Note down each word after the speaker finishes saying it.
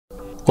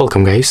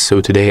Welcome guys,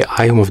 so today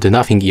I am with the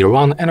Nothing Gear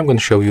 1 and I'm going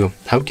to show you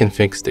how you can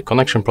fix the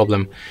connection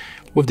problem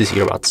with these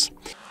earbuds.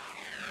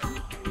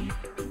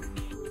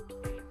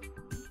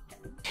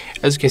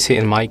 As you can see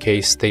in my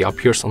case, they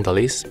appear on the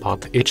list,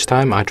 but each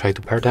time I try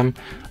to pair them,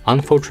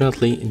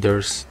 unfortunately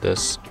there's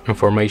this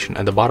information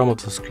at the bottom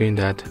of the screen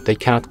that they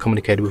cannot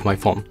communicate with my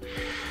phone.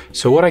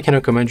 So what I can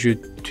recommend you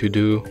to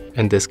do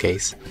in this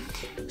case,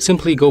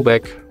 simply go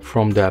back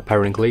from the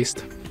pairing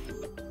list,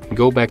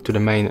 go back to the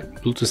main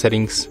Bluetooth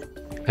settings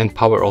and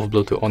power off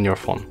Bluetooth on your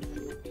phone.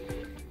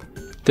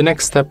 The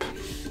next step,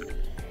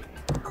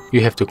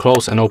 you have to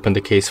close and open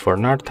the case for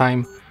another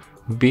time.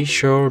 Be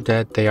sure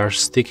that they are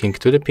sticking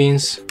to the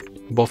pins,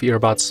 both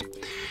earbuds,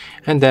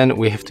 and then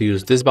we have to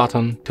use this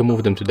button to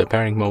move them to the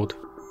pairing mode.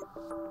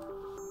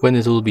 When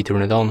it will be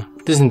turned on,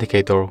 this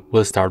indicator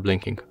will start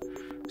blinking.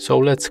 So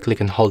let's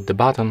click and hold the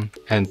button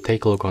and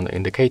take a look on the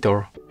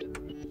indicator.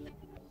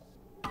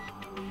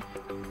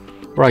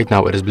 Right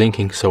now it is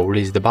blinking, so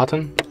release the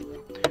button.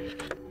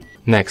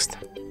 Next,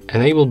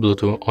 enable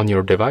Bluetooth on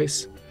your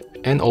device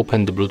and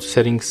open the Bluetooth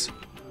settings.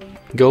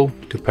 Go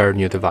to pair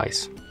new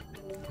device.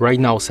 Right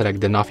now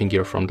select the Nothing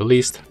Gear from the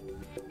list.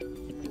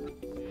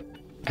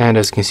 And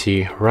as you can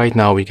see, right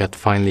now we got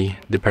finally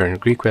the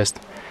pairing request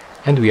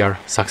and we are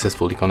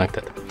successfully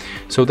connected.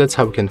 So that's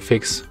how we can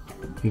fix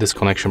this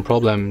connection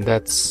problem.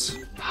 That's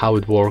how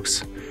it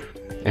works.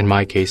 In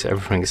my case,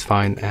 everything is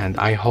fine and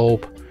I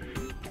hope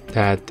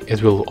that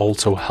it will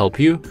also help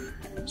you.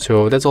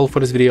 So that's all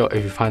for this video.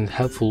 If you find it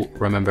helpful,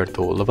 remember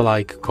to leave a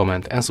like,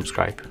 comment and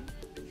subscribe.